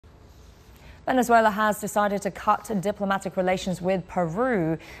Venezuela has decided to cut diplomatic relations with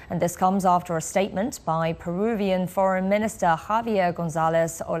Peru, and this comes after a statement by Peruvian Foreign Minister Javier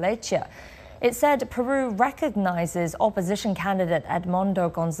González Olechea. It said Peru recognizes opposition candidate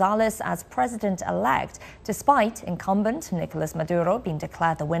Edmundo González as president-elect, despite incumbent Nicolás Maduro being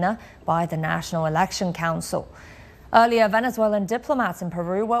declared the winner by the National Election Council. Earlier, Venezuelan diplomats in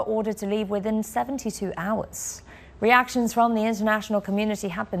Peru were ordered to leave within 72 hours. Reactions from the international community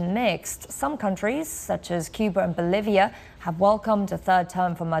have been mixed. Some countries, such as Cuba and Bolivia, have welcomed a third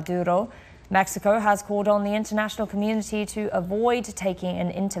term for Maduro. Mexico has called on the international community to avoid taking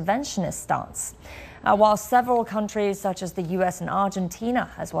an interventionist stance. While several countries, such as the US and Argentina,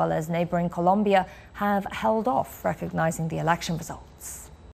 as well as neighboring Colombia, have held off recognizing the election results.